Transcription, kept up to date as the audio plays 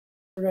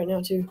record right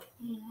now too.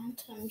 1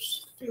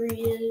 times 3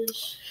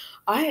 is...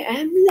 I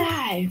am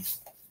live.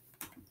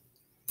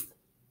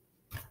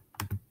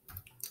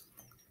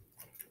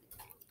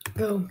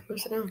 Go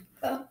sit down.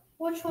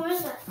 Which one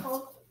is that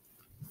called?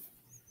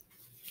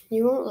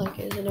 You won't like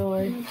it, so don't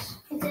worry.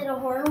 Is it a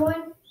horror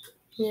one?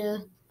 Yeah.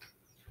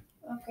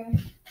 Okay.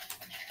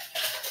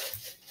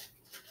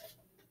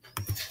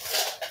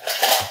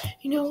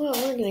 You know what?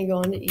 We're gonna go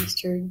on to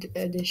Easter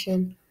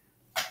edition.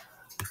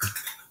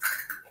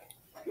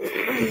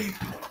 You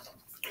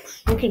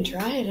can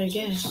try it, I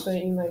guess, but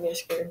you might get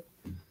scared.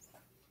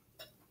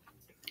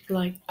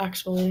 Like,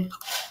 actually.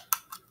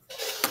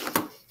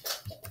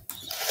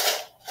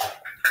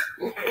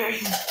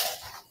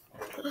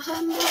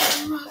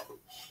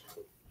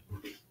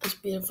 It's a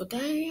beautiful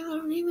day. I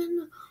don't even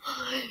know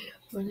why,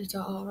 but it's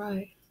all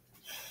right.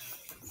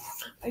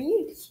 Are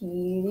you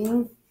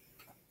kidding?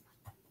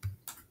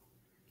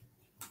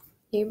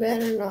 You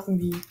better not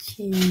be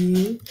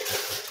kidding.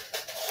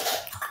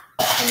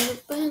 Should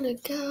have been a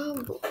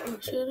cowboy.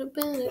 Should have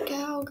been a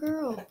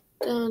cowgirl.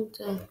 Dun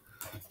dun.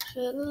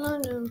 Should have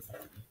learned to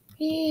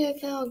be a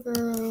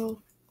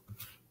cowgirl.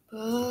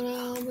 But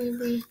I'll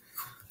be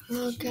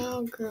a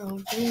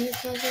cowgirl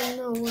because I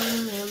know what I am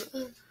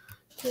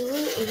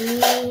doing.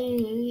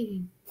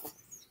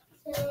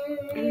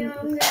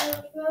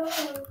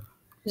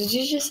 Did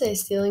you just say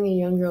stealing a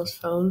young girl's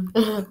phone?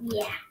 Yeah.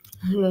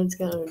 That's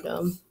kind of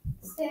dumb.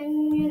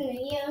 Stealing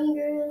a young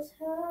girl's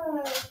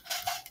heart.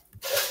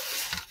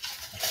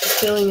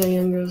 Stealing a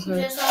young girl's heart.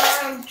 Just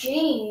like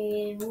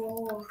Jane and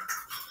Roy.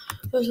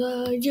 Just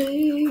like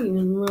Jane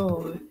and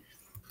Roy.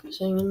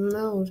 Singing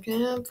those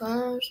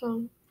campfire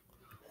songs.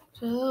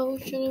 So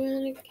should have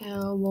been a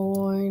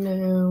cowboy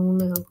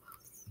now.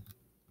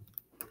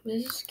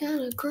 This is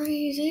kind of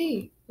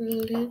crazy.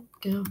 Let it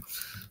go.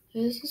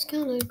 This is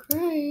kind of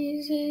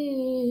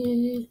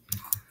crazy.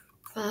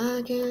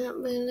 I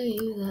can't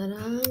believe that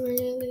I'm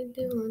really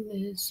doing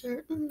this,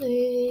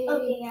 certainly.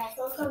 Okay, guys,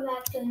 welcome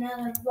back to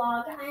another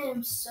vlog. I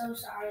am so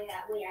sorry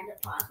that we had to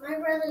pause. My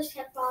brothers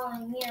kept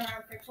following me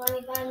around for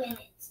 25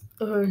 minutes.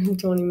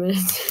 20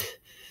 minutes.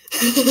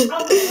 Okay,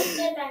 let's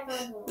get back on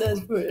the vlog.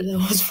 That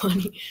was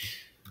funny.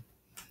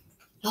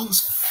 That was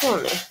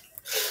funny.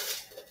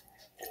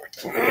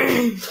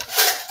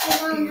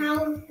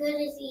 How good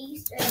is the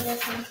Easter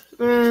edition?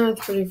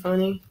 It's pretty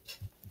funny.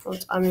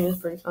 It's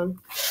pretty fun.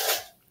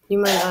 You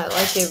might not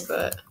like it,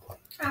 but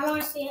I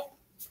want to see it.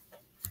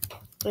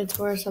 it's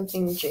where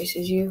something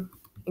chases you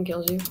and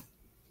kills you.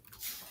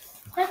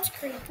 That's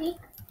creepy,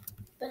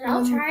 but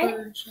I'll try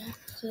it.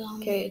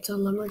 Okay, it's a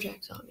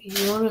lumberjack zombie.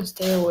 You want to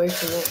stay away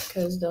from it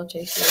because they'll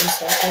chase you and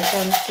stuff like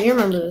that. Do you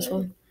remember this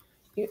one?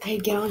 Hey,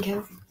 get on,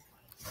 Kevin.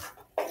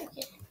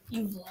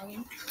 You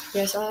vlogging?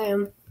 Yes, I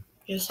am.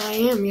 Yes, I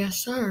am. Yes,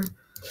 sir.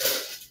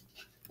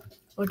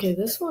 Okay,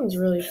 this one's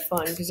really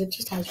fun because it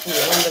just has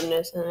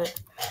randomness in it.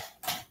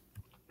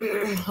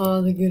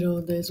 Oh, the good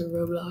old days of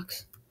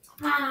Roblox.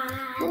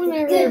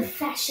 The good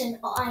fashioned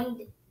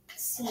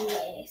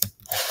ICAs.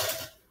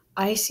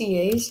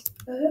 ICAs?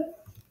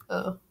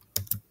 Oh.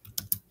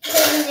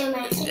 Because in New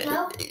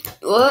Mexico.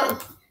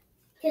 What?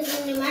 Because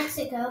in New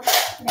Mexico,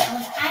 that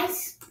was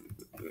ice.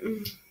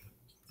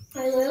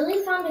 I literally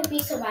found a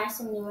piece of ice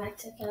in New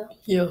Mexico.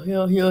 Yeah.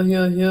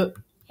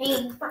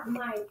 Hanging from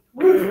my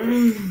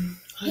roof.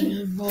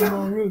 Hanging from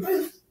my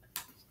roof.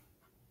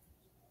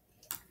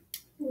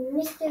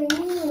 Mr.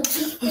 Neil.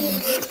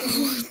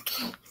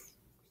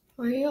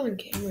 Why are you on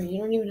camera? You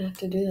don't even have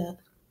to do that.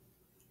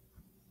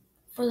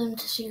 For them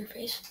to see your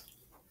face.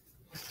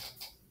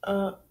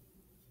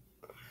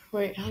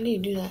 Wait, how do you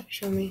do that?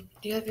 Show me.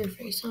 Do you have your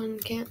face on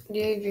cam? Do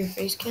you have your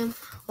face cam?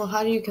 Well,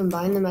 how do you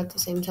combine them at the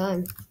same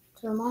time?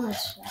 So I'm on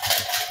this.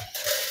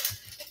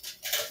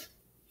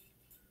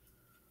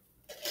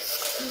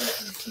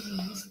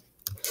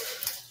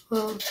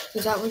 Well,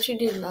 is that what you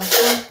did last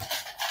time?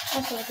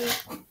 That's what I did.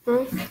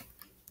 Huh?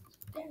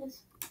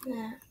 Yes.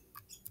 Yeah.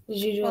 Did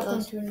you do it Welcome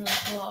last to another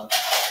vlog.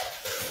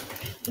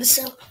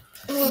 So,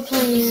 we're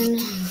playing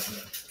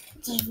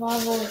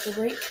Survival of the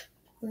Rake,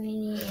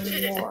 Rainy,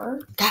 and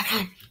More.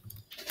 Captain,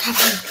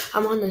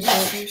 I'm on this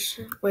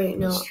one. Wait,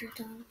 no.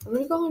 I'm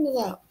gonna go into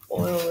that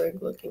oil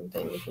rig looking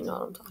thing if you know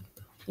what I'm talking about.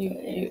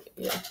 Yeah.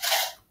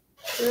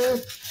 I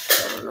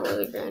don't know where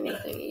the granny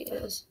thingy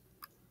is.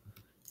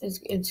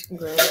 It's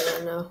granny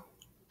right now.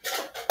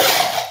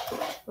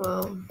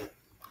 Well.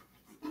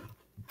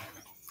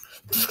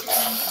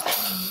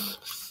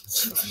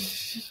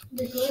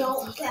 The good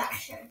old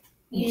fashioned.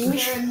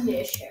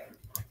 Tradition.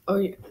 Oh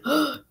yeah.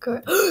 Oh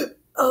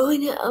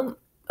no.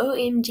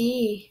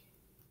 OMG.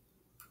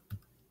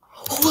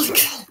 Holy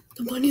cow.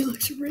 The bunny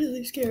looks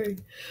really scary.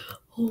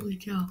 Holy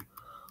cow.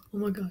 Oh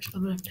my gosh.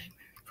 I'm gonna have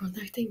nightmares. Bro,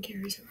 that thing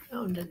carries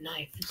around a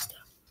knife and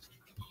stuff.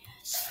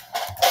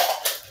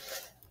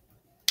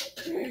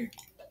 Should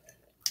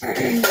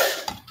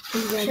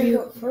I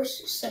go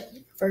first or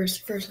second?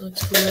 First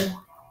looks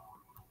cool.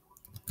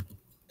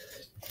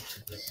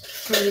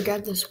 Already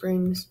got the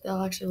springs.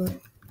 They'll actually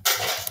work.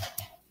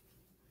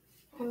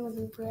 I'm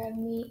gonna grab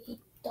me a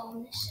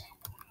donut.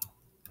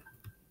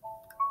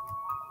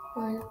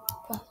 Right.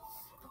 But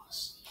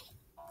frosty.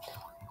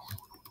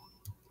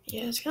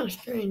 Yeah, it's kind of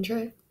strange,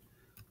 right?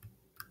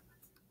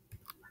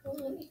 Well,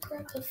 let me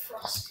grab the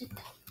frosty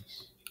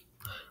Dominus.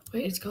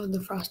 Wait, it's called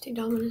the Frosty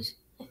Dominus?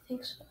 I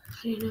think so.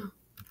 How do you know?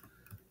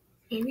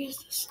 Maybe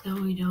it's the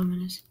Snowy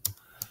Dominus.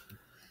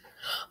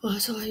 Well, I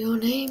saw your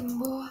name,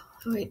 boy.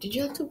 Wait, did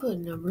you have to put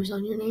numbers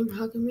on your name?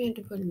 How come you had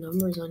to put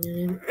numbers on your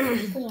name?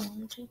 Because I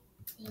wanted to.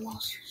 I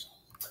lost your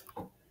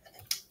soul.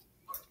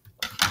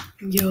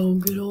 Yo,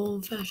 good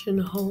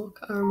old-fashioned Hulk.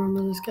 I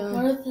remember this guy.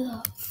 What are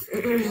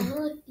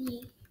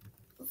the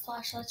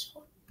flashlights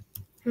for?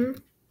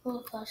 What are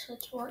the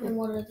flashlights for, and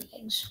what are the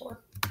eggs for?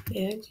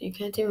 The eggs? You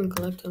can't even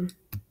collect them.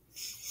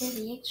 What are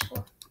the eggs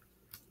for?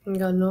 I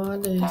got no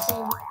idea.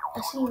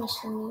 I see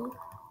Mr. Moon.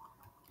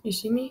 You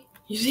see me?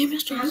 You see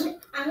Mr.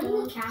 I'm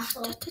in the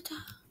castle.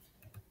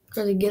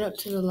 Girlie, get up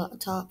to the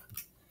top.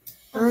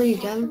 Where are you,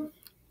 Kevin?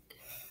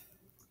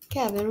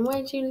 Kevin,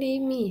 why'd you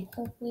leave me?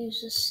 Hulk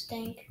leaves a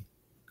stank.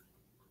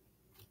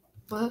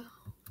 What?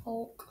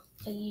 Hulk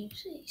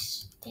leaves a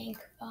stank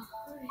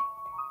behind.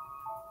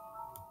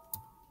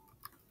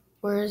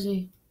 Where is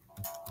he?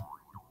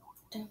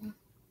 Don't know.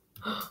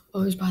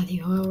 Oh, he's by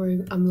the oil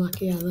rig. I'm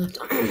lucky I left.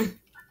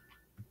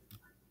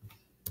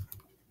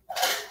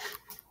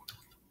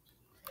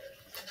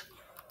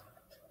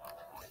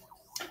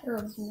 You're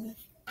a boy.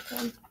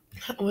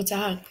 What's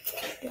that?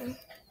 Yeah.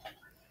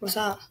 What's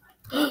that?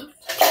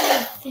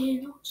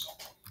 Thanos.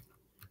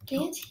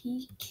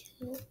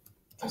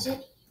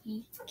 Doesn't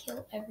he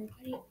kill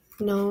everybody?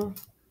 No.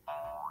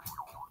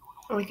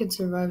 I could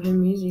survive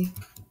him easy.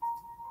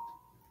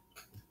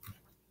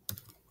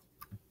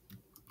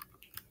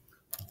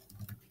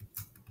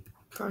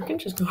 I can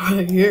just go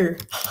right here.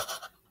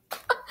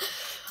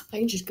 I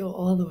can just go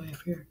all the way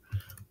up here.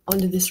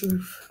 Onto this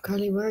roof.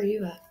 Carly, where are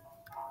you at?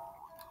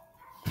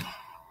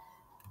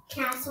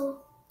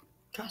 Castle.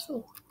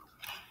 Castle.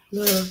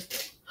 No.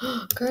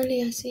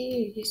 Carly, I see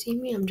you. You see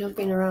me? I'm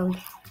jumping around.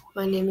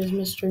 My name is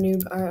Mr.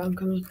 Noob. Alright, I'm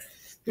coming.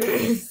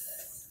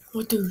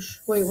 What douche?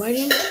 Wait,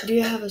 do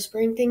you have a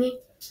spring thingy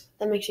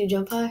that makes you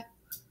jump high?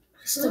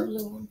 It's the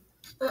blue one.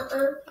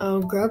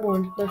 Oh, grab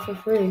one. They're for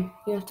free.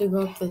 You have to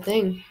go up the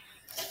thing.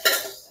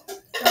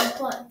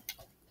 What?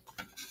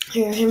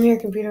 Here, hand me your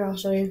computer. I'll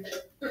show you.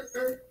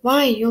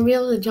 Why? You'll be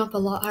able to jump a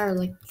lot higher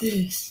like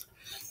this.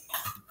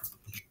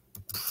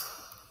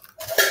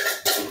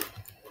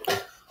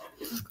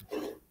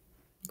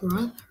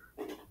 Brother.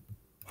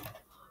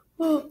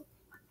 Oh.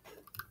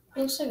 It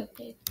looks like a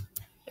pig.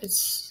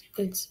 It's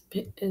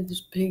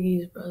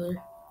Piggy's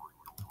brother.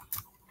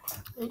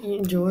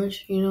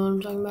 George, you know what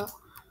I'm talking about?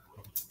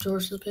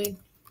 George the pig.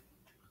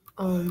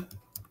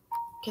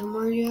 Kim,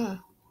 where are you at?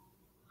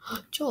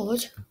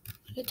 George?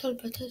 I did tell you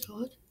about that,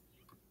 George.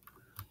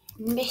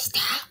 Mister.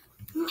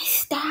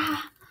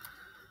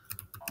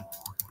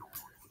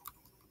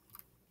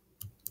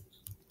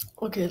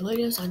 Okay,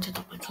 ladies and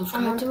gentlemen,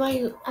 subscribe to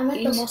my... I'm at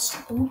the most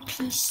OP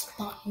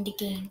spot in the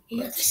game.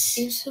 You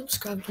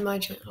subscribe to my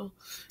channel.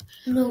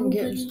 Nobody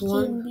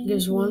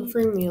gives one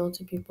free meal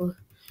to people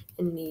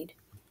in need.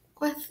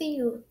 I see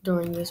you.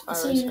 During this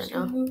virus right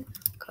now.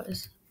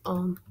 Because,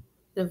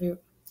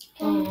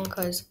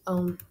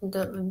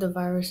 the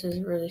virus is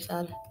really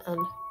sad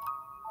and...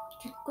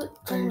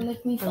 Don't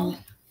make me fall.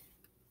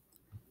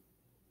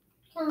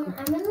 I'm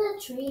in the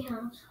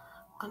treehouse.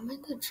 I'm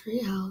in the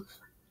treehouse.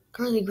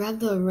 Carly, grab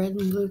the red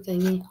and blue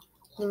thingy.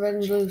 The red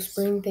and blue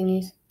spring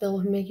thingies. They'll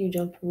make you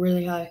jump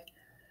really high.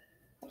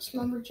 What's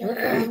lumberjack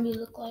zombie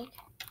look like?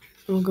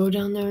 We'll go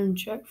down there and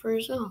check for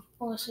yourself.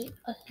 Oh, I see.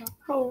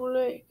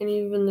 Holy. And he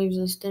even leaves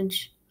a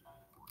stench.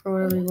 Or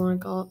whatever you want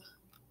to call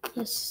it.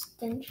 A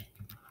stench.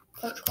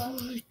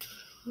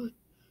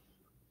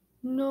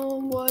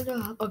 No, what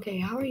up? Okay,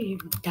 how are you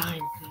even dying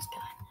for this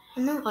guy? I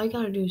know. All you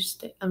gotta do is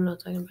stay. I'm not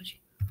talking about you.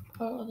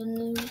 Oh, the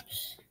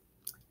noobs.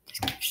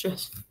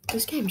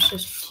 This game's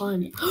just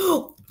fun.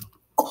 Oh,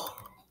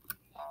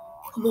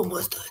 I'm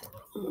almost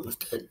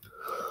dead.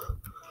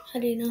 How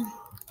do you know?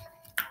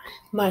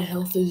 My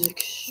health is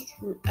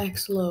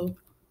X low.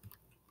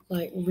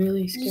 Like,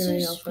 really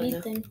scary health right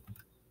now.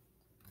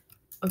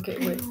 Okay,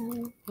 wait.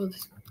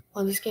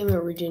 Well, this game, it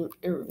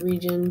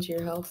regens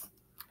your health.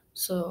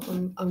 So,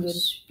 I'm good.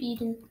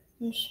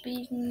 I'm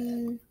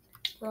speeding.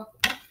 Bro.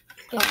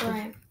 Guess where I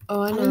am.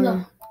 Oh, I know. I'm in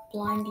the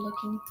blind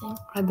looking thing.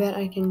 I bet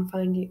I can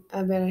find you.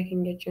 I bet I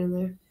can get you in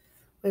there.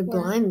 Wait,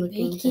 blind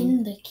looking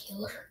thing. Bacon the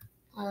killer.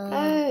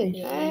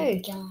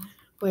 Hey. God.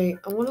 Wait,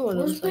 I wonder what it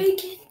looks like.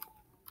 Bacon?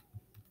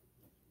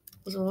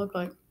 What does it look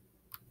like?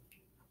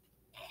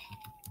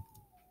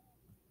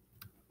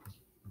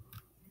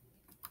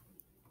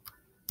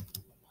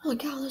 Holy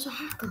cow, there's a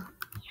hacker.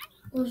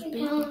 Where's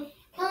Bacon?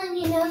 Helen,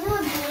 you know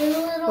that blue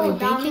little Wait,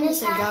 Bacon is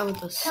the guy with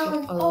the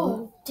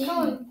Oh,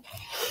 damn.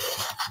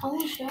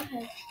 Oh, shit.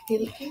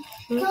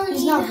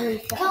 He's not very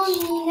fast. Helen,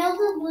 you know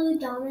the blue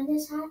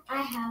Dominus hat?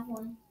 I have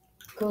one.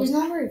 Cool. He's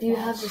not very fast. Do you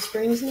have the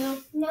springs now?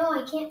 No,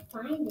 I can't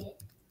find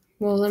it.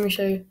 Well, let me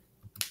show you.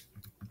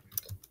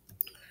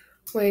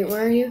 Wait,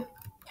 where are you?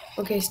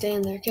 Okay, stay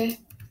in there, okay?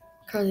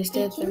 Carly,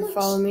 stay up there.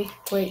 Follow me.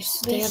 Wait,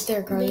 stay up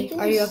there, Carly.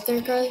 Are you up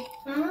there, Carly?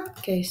 Huh?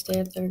 Okay, stay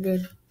up there.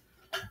 Good.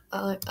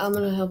 I'm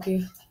gonna help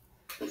you.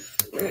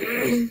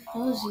 That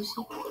was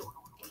easy.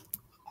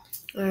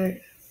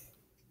 Alright.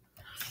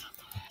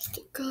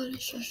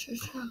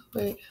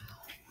 Wait.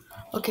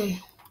 Okay.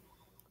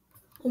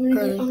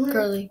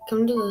 Carly,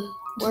 come to the.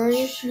 Where are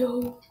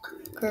you?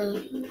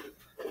 Carly.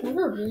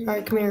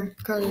 Alright, come here.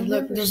 Carly,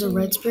 look, there's a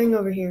red spring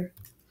over here.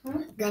 Huh?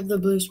 Grab the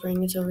blue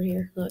spring. It's over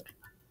here. Look.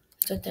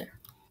 It's right there.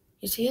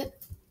 You see it?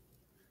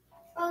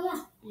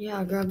 Oh, yeah.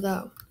 Yeah, grab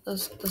that.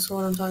 That's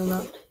what I'm talking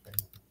about.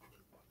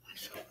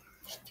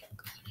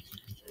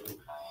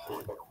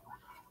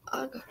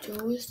 I got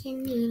you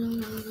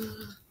singing.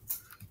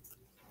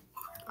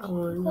 I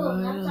want Cool,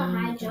 that's a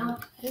high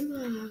jump.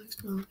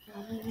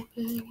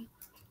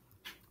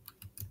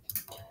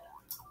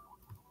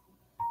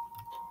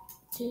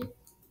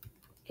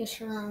 Guess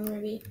where I'm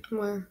gonna be?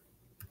 Where?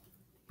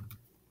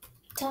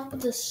 Top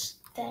of the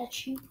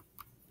statue.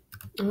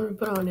 I'm gonna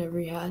put on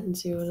every hat and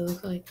see what it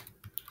looks like.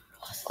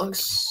 Oh, it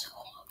looks so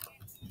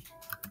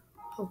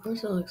Of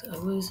course it looks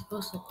ugly. It's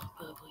supposed to look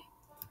ugly.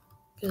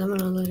 Because I'm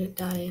gonna let it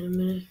die in a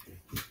minute.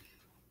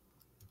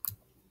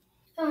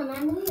 Oh, and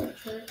I'm in the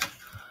church.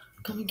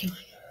 Come and kill me.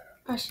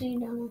 I see you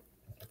down there.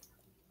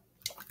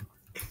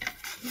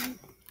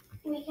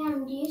 Wait,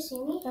 Cam, do you see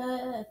me?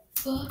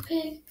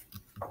 Pig.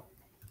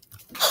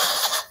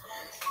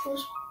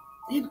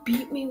 It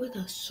beat me with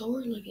a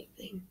sword-looking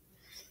thing.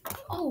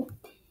 Oh.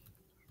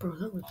 Bro,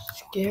 that was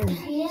scary. Is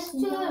he next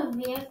to a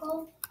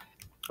vehicle?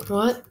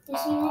 What?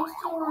 Is he next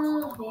to one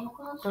of those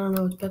vehicles? I don't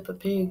know. It's Peppa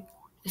Pig.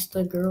 It's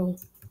the girl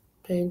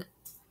pig.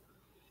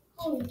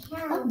 Holy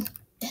cow. Oh,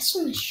 that's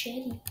a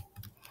machete.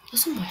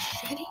 That's a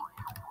machete?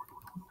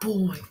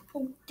 Boy.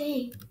 Oh,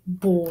 dang.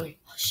 Boy.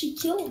 Oh, she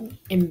killed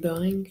me. And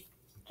bang.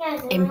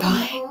 Guys, And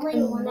bang.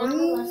 only one out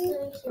of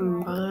us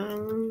And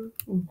bang.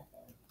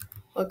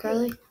 What,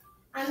 Carly?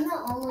 I'm the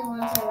only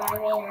one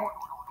surviving her.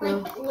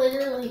 Like,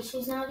 literally,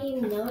 she's not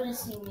even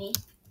noticing me.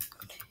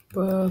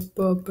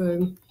 Peppa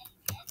Pig.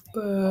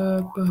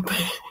 Peppa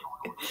Pig.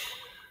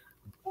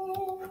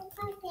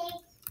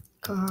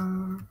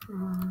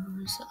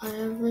 Cars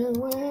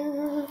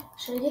everywhere.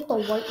 Should I get the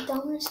white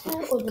Dominus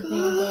hat or the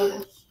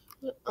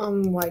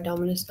bandana? White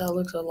Dominus. That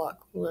looks a lot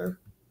cooler.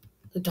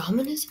 The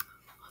Dominus?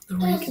 The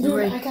rake. Dude, The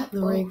rake. I got The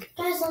both. rake.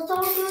 Guys, let's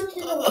all go to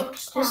the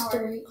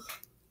watchtower.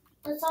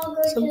 Let's all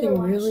go to the Something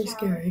really watchtower.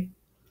 scary.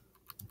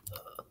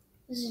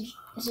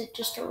 Is it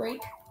just a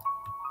rake?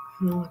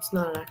 No, it's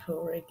not an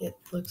actual rake. It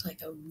looks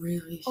like a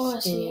really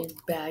skinny,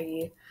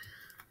 baggy.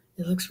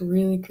 It looks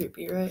really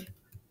creepy, right?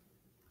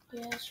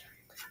 Yes.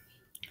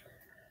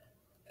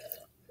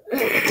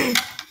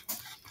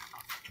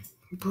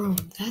 Bro,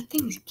 that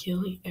thing's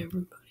killing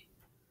everybody.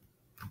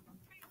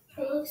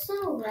 It looks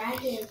so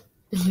ragged.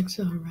 It looks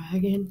so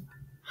ragged.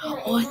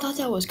 Yeah, Oh, I thought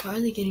that was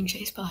Carly getting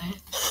chased by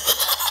it.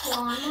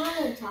 Well, I'm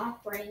on the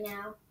top right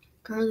now.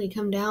 Carly,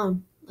 come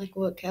down. Like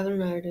what Kevin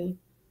and I are doing.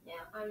 Yeah,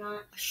 I'm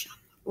not.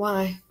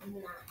 Why? I'm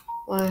not.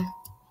 Why?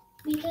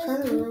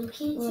 Because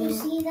can't you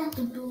see that's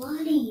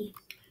bloody?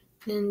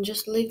 Then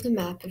just leave the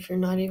map if you're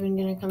not even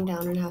gonna come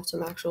down and have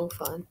some actual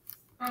fun.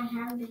 I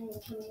have been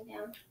coming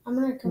down. I'm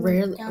gonna come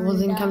Rarely. down. Well,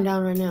 then come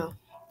down right now.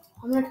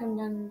 I'm gonna come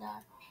down and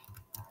die.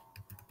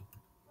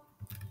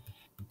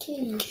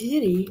 Kitty.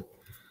 Kitty?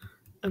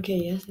 Okay,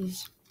 yes,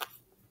 it's...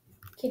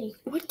 Kitty.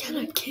 What kind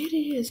of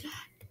kitty is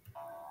that?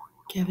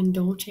 Kevin,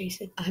 don't chase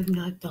it. I'm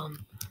not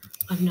dumb.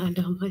 I'm not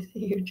dumb. I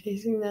see you're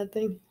chasing that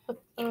thing.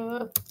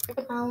 I'll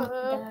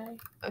die.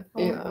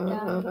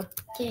 Yeah.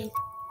 Kitty.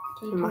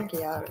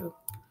 Macchiato.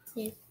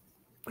 Yeah.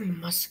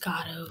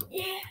 Moscato.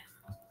 Yeah.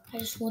 I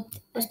just want.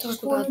 Let's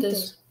talk about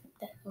this.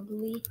 That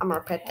ugly. I'm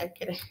gonna pet that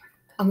kitty.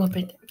 I'm gonna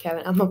pet that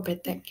Kevin. I'm gonna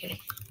pet that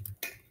kitty.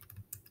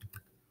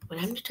 When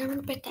I'm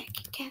determined to pet that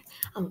Kit Kat,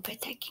 I'm gonna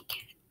pet that Kit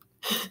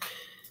Kat.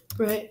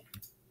 Right?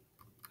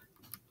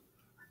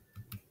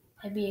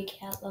 I'd be a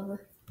cat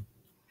lover.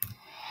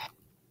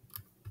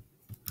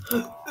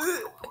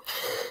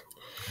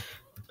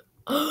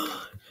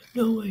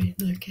 No way,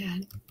 the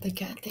cat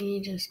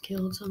thingy just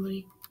killed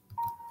somebody.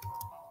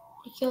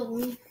 He killed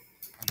me.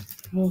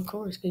 Well, of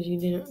course, because you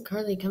didn't.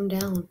 Carly, come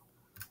down.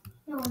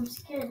 No, I'm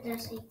scared.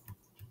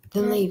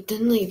 Then leave.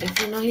 If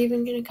you're not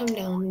even gonna come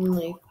down, then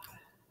leave.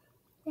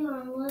 No,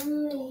 I'm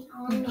literally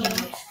on the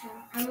monster.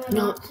 I'm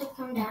about to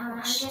come down.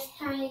 I'm just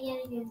trying to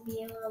get a good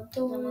view of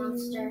the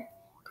monster.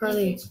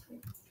 Carly,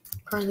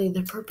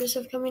 the purpose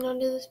of coming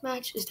onto this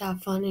match is to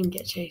have fun and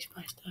get chased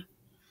by stuff.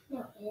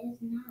 No, it is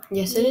not.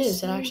 Yes, it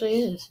is. It actually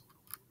is.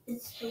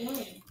 It's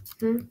the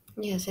win.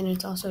 Yes, and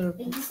it's also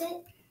Is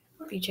it?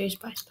 be chased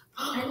by stuff.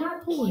 I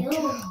got Holy killed.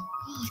 cow!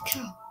 Holy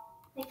cow!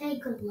 That guy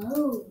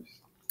glows.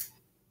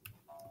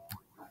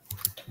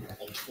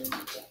 I can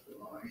get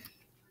more.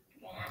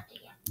 I'm gonna have to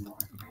get more.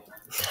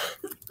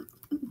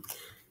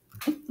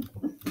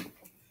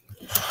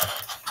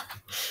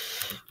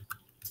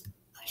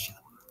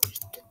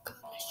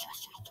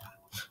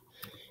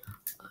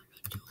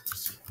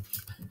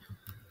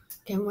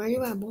 Damn, where are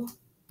you at, boy?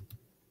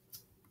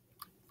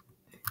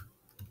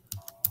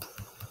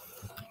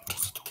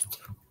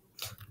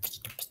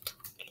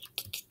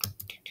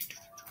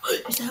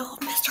 now,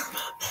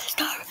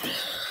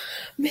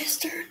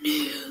 Mr.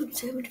 Noob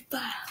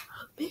 75.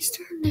 Mr.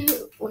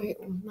 Noob. Wait,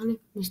 what's my name?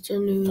 Mr.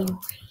 Noob.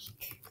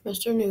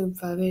 Mr. Noob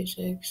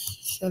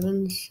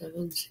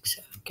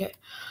 586-7767.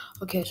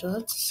 Okay, so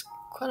that's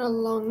quite a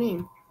long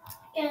name.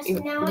 Yes,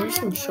 Even, now there's I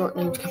some have short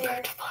names rainbow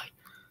compared hair. to mine.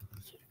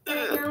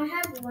 Now I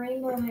have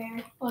rainbow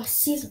hair. Oh, I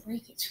see the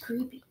rake. It's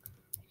creepy.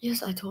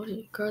 Yes, I told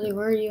you. Carly,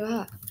 where are you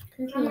at?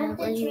 I'm at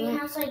the Where you at?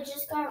 treehouse. I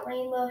just got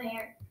rainbow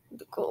hair.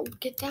 Go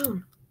get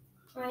down.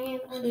 I am.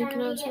 So I'm you can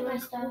trying have to get my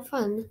some stuff.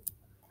 fun.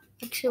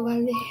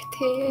 Actually,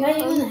 Not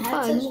even the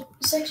hat fun.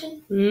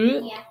 section.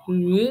 Yeah.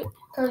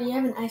 Carly, you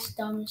have an ice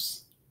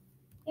dominus.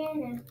 Yeah,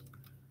 no.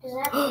 Does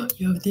that freeze?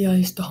 You have the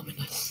ice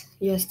dominus.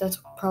 Yes, that's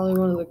probably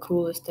one of the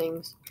coolest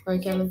things, right,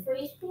 Does Kevin? it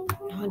freeze people?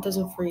 No, it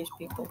doesn't freeze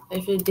people.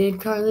 If it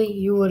did, Carly,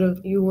 you would have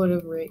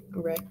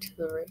wrecked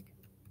the rake.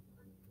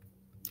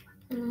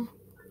 Mm.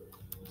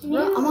 Can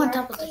Bro, you I'm on wreck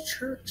top of the it?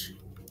 church.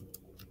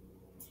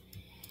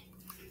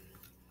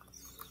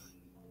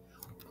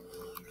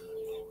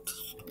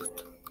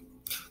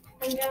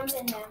 I'm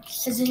jumping now.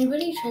 Has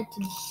anybody tried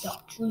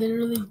to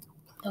literally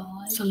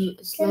dodge? Some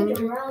slender.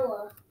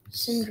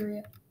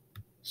 Cinderella.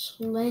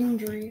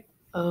 Slendria.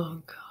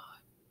 Oh god.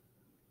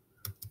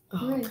 I'm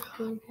Oh gonna god.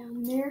 go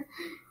down there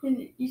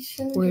and each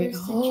other Wait, tries to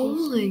chase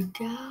holy me.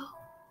 cow.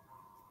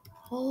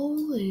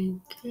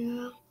 Holy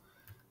cow.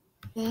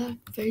 That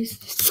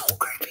face is so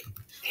creepy.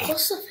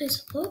 What's the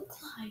face look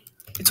like?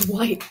 It's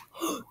white.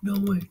 No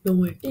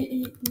way.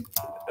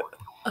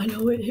 I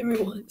know it hit me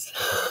once.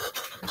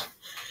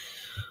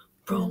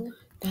 Bro, Really?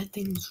 that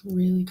thing's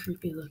really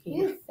creepy looking.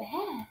 You're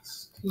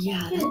fast.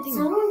 Yeah, Dude, that thing.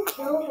 someone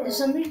killed her. Is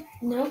somebody?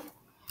 No.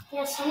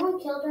 Yeah, someone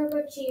killed her,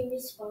 but she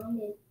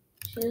responded.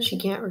 She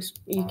can't.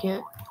 You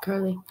can't,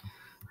 Carly.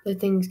 The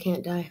things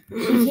can't die.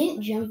 She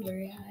can't jump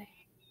very high.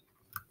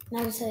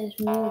 Not as high as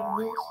me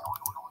with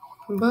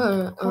this.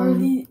 But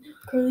Carly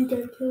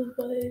got killed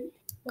by it.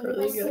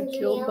 Carly got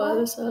killed by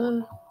the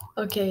sun.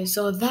 Okay,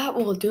 so that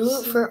will do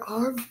it for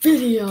our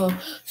video.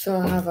 So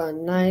have a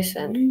nice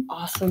and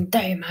awesome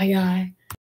day, my guy.